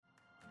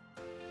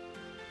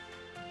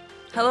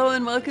Hello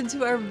and welcome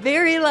to our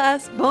very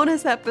last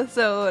bonus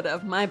episode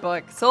of my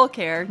book, Soul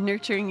Care,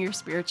 Nurturing Your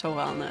Spiritual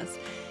Wellness.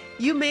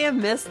 You may have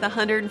missed the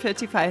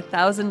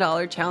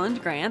 $155,000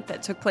 challenge grant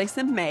that took place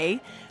in May,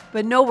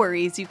 but no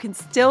worries, you can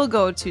still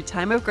go to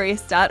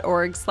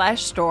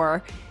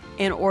timeofgrace.org/store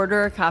and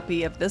order a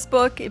copy of this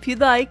book if you'd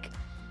like.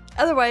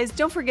 Otherwise,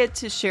 don't forget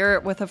to share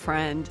it with a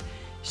friend,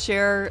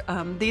 share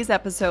these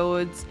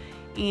episodes,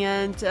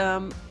 and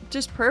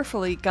just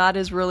prayerfully, God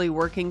is really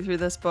working through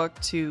this book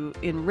to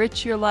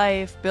enrich your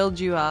life, build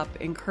you up,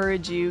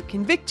 encourage you,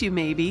 convict you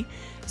maybe,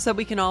 so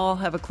we can all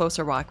have a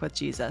closer walk with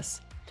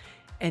Jesus.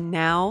 And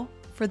now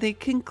for the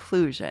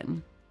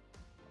conclusion.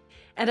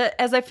 And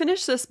as I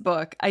finish this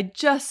book, I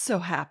just so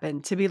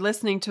happened to be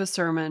listening to a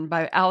sermon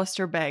by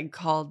Alistair Begg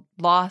called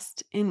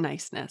Lost in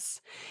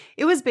Niceness.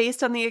 It was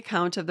based on the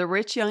account of the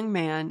rich young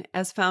man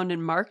as found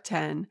in Mark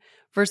 10,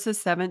 verses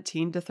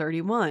 17 to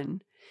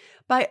 31.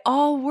 By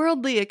all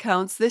worldly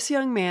accounts, this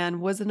young man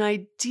was an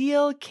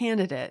ideal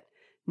candidate,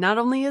 not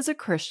only as a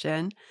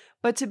Christian,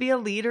 but to be a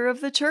leader of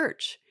the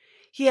church.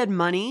 He had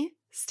money,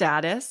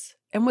 status,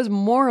 and was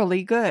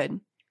morally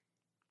good.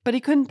 But he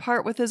couldn't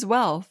part with his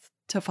wealth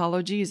to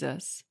follow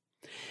Jesus.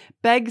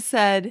 Begg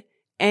said,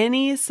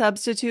 any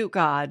substitute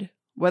God,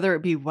 whether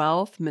it be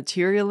wealth,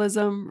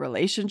 materialism,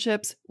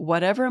 relationships,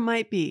 whatever it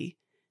might be,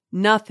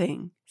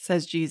 nothing,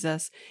 says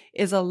Jesus,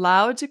 is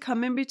allowed to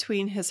come in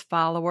between his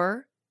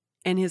follower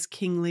and his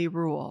kingly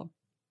rule.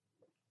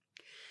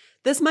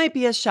 This might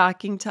be as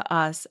shocking to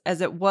us as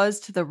it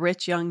was to the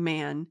rich young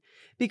man,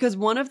 because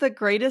one of the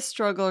greatest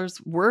struggles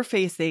we're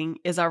facing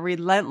is our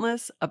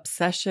relentless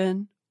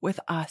obsession with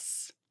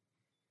us.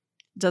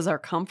 Does our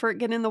comfort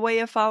get in the way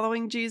of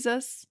following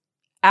Jesus?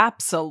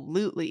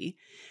 Absolutely.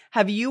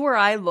 Have you or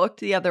I looked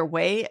the other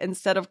way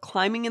instead of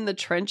climbing in the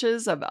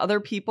trenches of other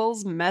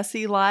people's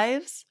messy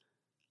lives?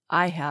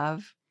 I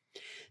have.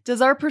 Does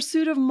our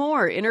pursuit of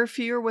more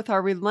interfere with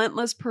our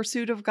relentless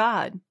pursuit of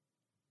God?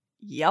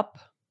 Yup.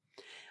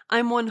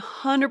 I'm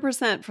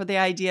 100% for the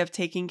idea of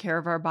taking care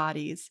of our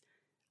bodies.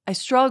 I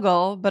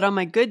struggle, but on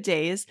my good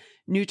days,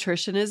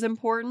 nutrition is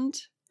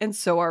important, and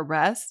so are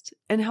rest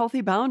and healthy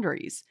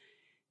boundaries.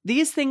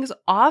 These things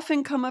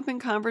often come up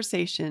in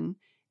conversation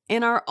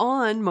and are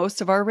on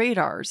most of our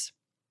radars.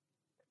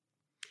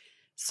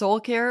 Soul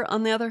care,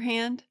 on the other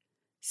hand,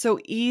 so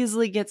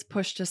easily gets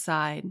pushed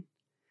aside.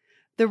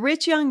 The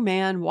rich young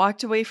man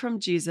walked away from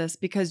Jesus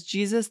because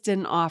Jesus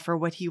didn't offer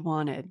what he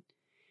wanted.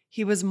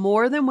 He was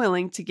more than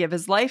willing to give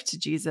his life to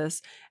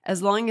Jesus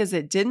as long as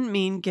it didn't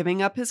mean giving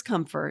up his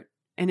comfort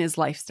and his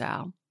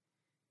lifestyle.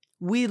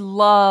 We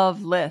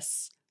love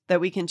lists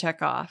that we can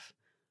check off.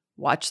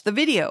 Watch the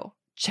video,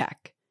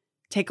 check.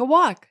 Take a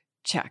walk,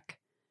 check.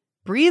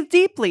 Breathe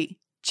deeply,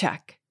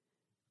 check.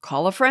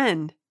 Call a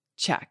friend,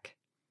 check.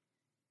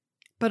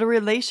 But a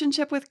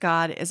relationship with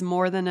God is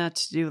more than a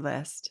to-do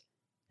list.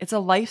 It's a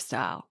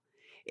lifestyle.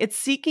 It's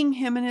seeking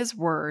Him in His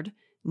Word,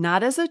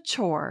 not as a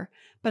chore,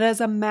 but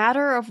as a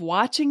matter of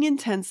watching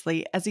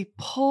intensely as He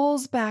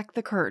pulls back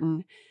the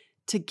curtain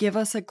to give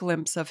us a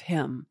glimpse of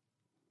Him.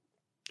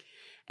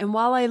 And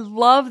while I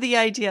love the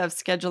idea of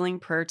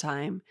scheduling prayer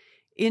time,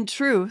 in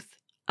truth,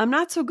 I'm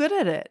not so good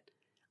at it.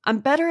 I'm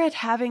better at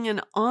having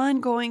an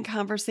ongoing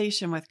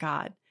conversation with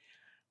God.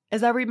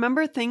 As I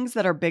remember things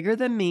that are bigger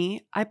than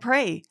me, I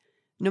pray,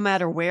 no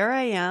matter where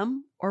I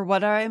am or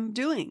what I am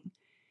doing.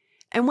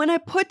 And when I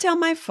put down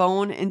my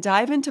phone and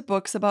dive into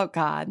books about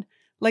God,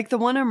 like the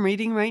one I'm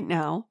reading right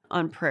now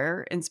on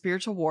prayer and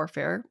spiritual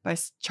warfare by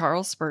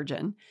Charles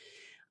Spurgeon,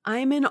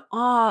 I'm in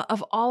awe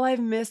of all I've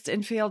missed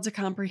and failed to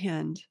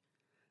comprehend.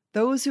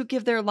 Those who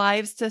give their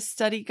lives to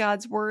study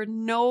God's Word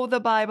know the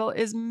Bible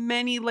is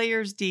many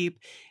layers deep,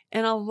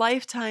 and a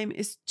lifetime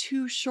is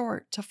too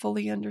short to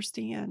fully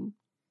understand.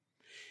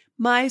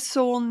 My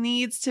soul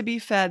needs to be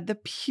fed the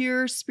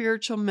pure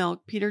spiritual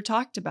milk Peter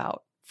talked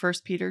about. 1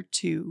 Peter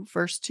 2,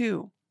 verse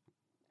 2.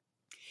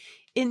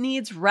 It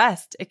needs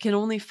rest it can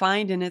only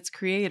find in its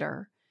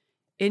Creator.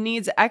 It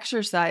needs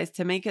exercise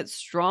to make it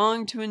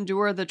strong to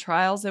endure the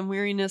trials and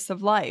weariness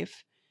of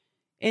life.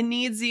 It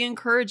needs the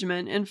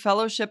encouragement and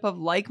fellowship of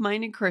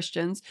like-minded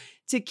Christians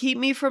to keep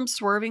me from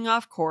swerving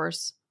off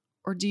course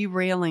or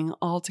derailing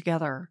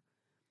altogether.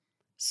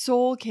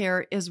 Soul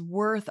care is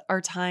worth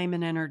our time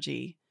and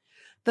energy.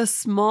 The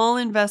small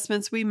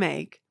investments we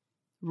make,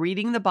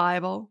 reading the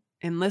Bible,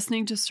 and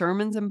listening to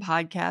sermons and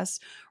podcasts,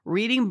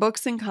 reading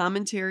books and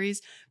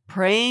commentaries,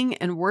 praying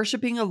and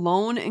worshiping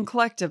alone and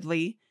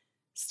collectively,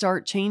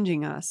 start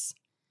changing us.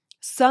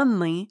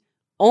 Suddenly,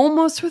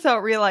 almost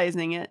without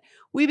realizing it,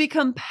 we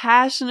become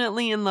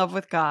passionately in love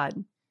with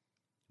God.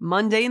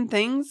 Mundane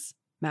things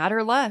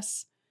matter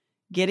less.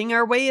 Getting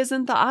our way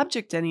isn't the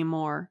object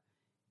anymore,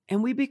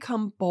 and we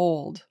become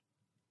bold.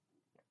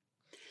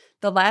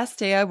 The last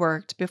day I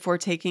worked before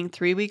taking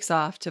 3 weeks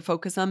off to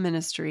focus on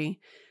ministry,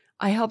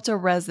 I helped a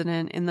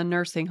resident in the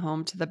nursing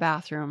home to the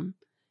bathroom.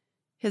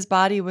 His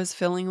body was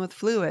filling with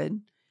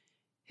fluid.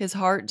 His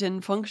heart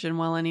didn't function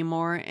well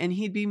anymore, and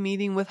he'd be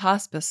meeting with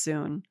hospice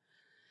soon.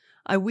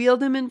 I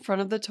wheeled him in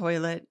front of the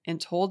toilet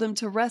and told him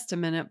to rest a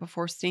minute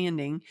before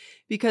standing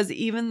because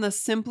even the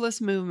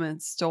simplest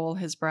movements stole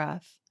his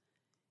breath.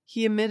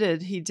 He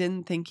admitted he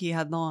didn't think he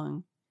had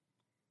long.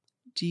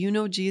 "Do you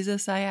know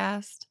Jesus?" I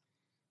asked.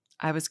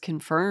 "I was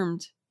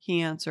confirmed,"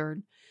 he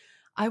answered.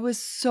 I was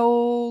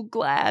so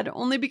glad,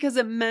 only because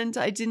it meant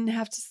I didn't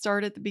have to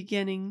start at the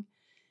beginning.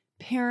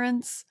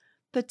 Parents,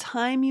 the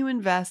time you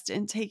invest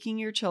in taking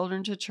your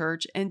children to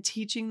church and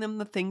teaching them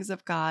the things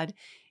of God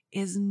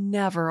is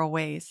never a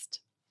waste.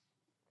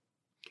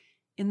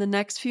 In the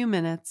next few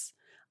minutes,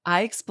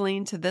 I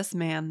explained to this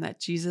man that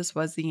Jesus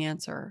was the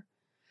answer.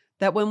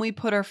 That when we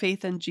put our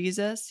faith in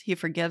Jesus, He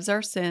forgives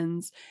our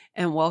sins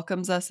and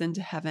welcomes us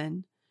into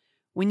heaven.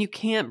 When you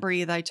can't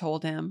breathe, I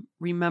told him,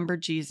 remember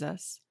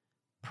Jesus.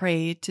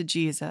 Pray to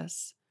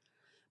Jesus.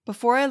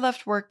 Before I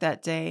left work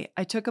that day,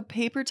 I took a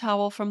paper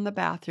towel from the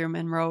bathroom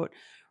and wrote,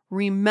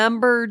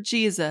 "Remember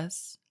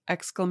Jesus!"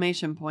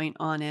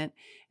 on it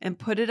and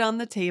put it on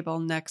the table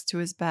next to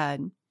his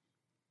bed.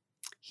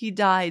 He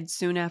died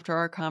soon after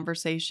our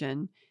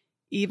conversation,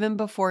 even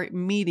before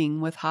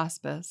meeting with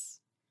hospice.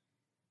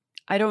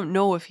 I don't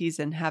know if he's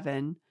in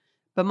heaven,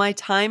 but my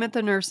time at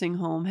the nursing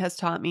home has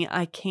taught me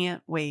I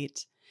can't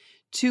wait.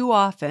 Too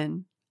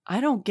often,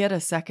 I don't get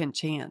a second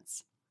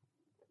chance.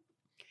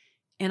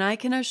 And I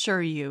can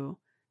assure you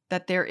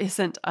that there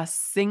isn't a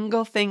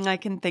single thing I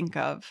can think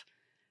of,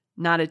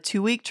 not a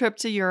 2-week trip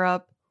to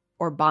Europe,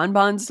 or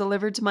bonbons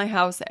delivered to my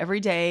house every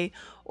day,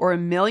 or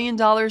 $1 million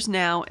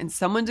now and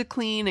someone to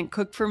clean and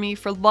cook for me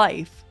for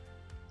life,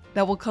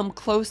 that will come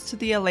close to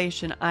the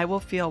elation I will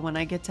feel when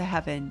I get to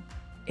heaven,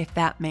 if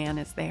that man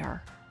is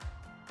there.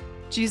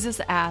 Jesus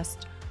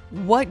asked,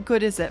 what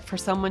good is it for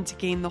someone to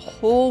gain the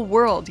whole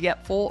world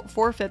yet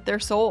forfeit their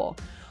soul?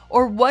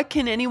 Or what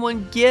can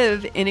anyone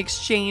give in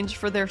exchange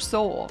for their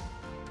soul?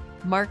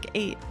 Mark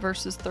 8,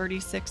 verses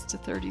 36 to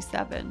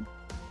 37.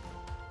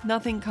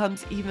 Nothing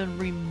comes even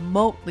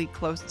remotely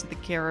close to the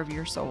care of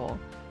your soul.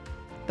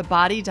 The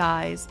body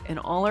dies and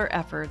all our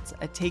efforts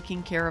at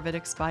taking care of it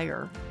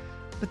expire,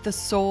 but the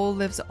soul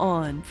lives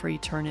on for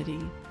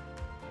eternity.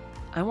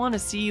 I want to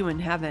see you in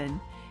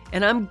heaven,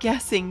 and I'm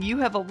guessing you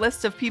have a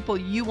list of people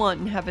you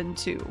want in heaven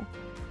too.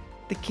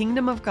 The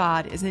kingdom of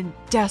God is in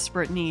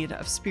desperate need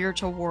of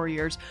spiritual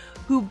warriors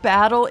who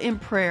battle in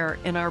prayer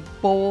and are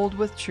bold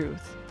with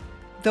truth,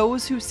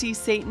 those who see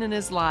Satan and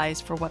his lies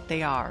for what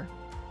they are.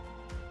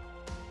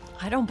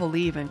 I don't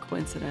believe in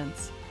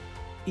coincidence.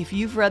 If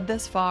you've read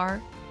this far,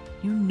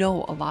 you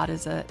know a lot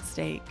is at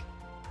stake.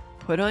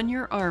 Put on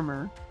your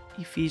armor,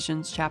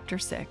 Ephesians chapter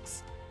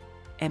 6,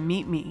 and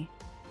meet me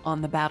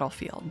on the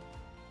battlefield.